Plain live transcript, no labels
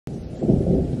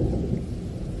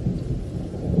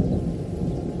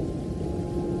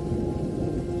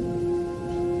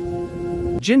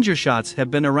Ginger shots have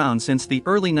been around since the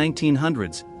early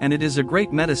 1900s, and it is a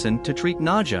great medicine to treat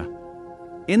nausea.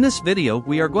 In this video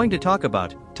we are going to talk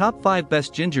about top 5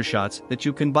 best ginger shots that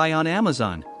you can buy on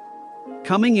Amazon.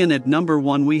 Coming in at number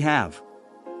 1 we have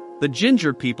the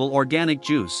Ginger People Organic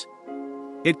Juice.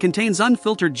 It contains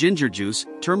unfiltered ginger juice,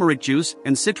 turmeric juice,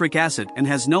 and citric acid and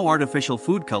has no artificial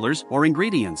food colors or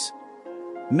ingredients.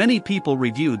 Many people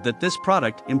reviewed that this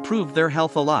product improved their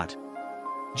health a lot.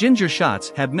 Ginger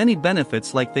shots have many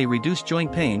benefits, like they reduce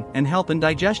joint pain and help in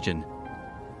digestion.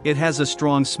 It has a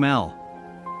strong smell.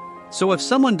 So if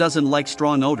someone doesn't like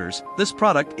strong odors, this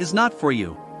product is not for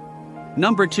you.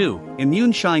 Number 2,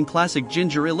 Immune Shine Classic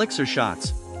Ginger Elixir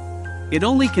Shots. It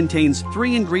only contains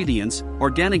 3 ingredients: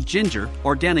 organic ginger,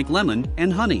 organic lemon,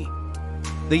 and honey.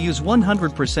 They use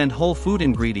 100% whole food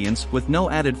ingredients with no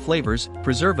added flavors,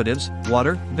 preservatives,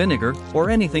 water, vinegar, or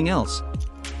anything else.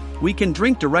 We can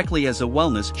drink directly as a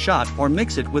wellness shot or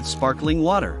mix it with sparkling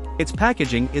water. Its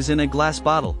packaging is in a glass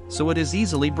bottle, so it is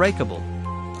easily breakable.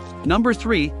 Number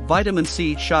 3, Vitamin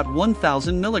C Shot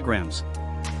 1000 milligrams.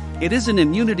 It is an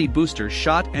immunity booster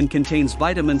shot and contains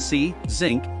vitamin C,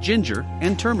 zinc, ginger,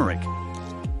 and turmeric.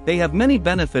 They have many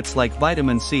benefits, like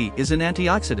vitamin C is an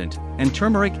antioxidant, and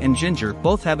turmeric and ginger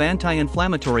both have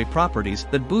anti-inflammatory properties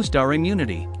that boost our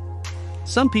immunity.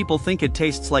 Some people think it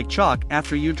tastes like chalk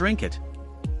after you drink it.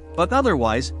 But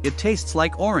otherwise, it tastes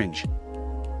like orange.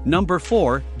 Number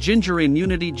 4, Ginger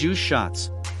Immunity Juice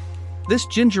Shots. This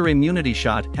ginger immunity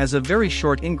shot has a very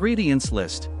short ingredients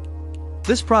list.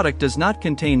 This product does not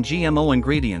contain GMO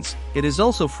ingredients. It is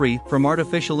also free from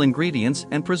artificial ingredients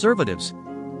and preservatives.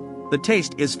 The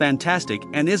taste is fantastic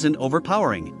and isn't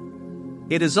overpowering.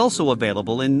 It is also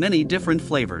available in many different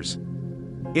flavors.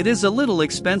 It is a little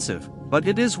expensive, but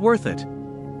it is worth it.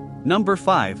 Number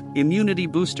 5, Immunity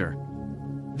Booster.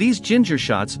 These ginger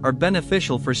shots are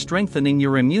beneficial for strengthening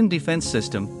your immune defense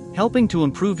system, helping to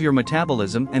improve your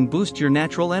metabolism and boost your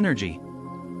natural energy.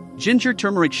 Ginger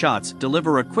turmeric shots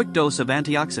deliver a quick dose of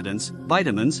antioxidants,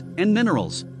 vitamins, and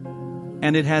minerals.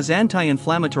 And it has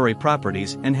anti-inflammatory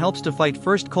properties and helps to fight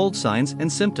first cold signs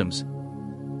and symptoms.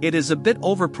 It is a bit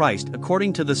overpriced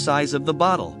according to the size of the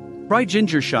bottle. Try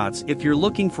ginger shots if you're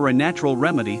looking for a natural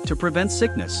remedy to prevent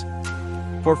sickness.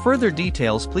 For further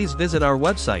details, please visit our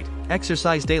website,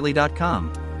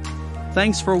 exercisedaily.com.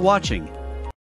 Thanks for watching.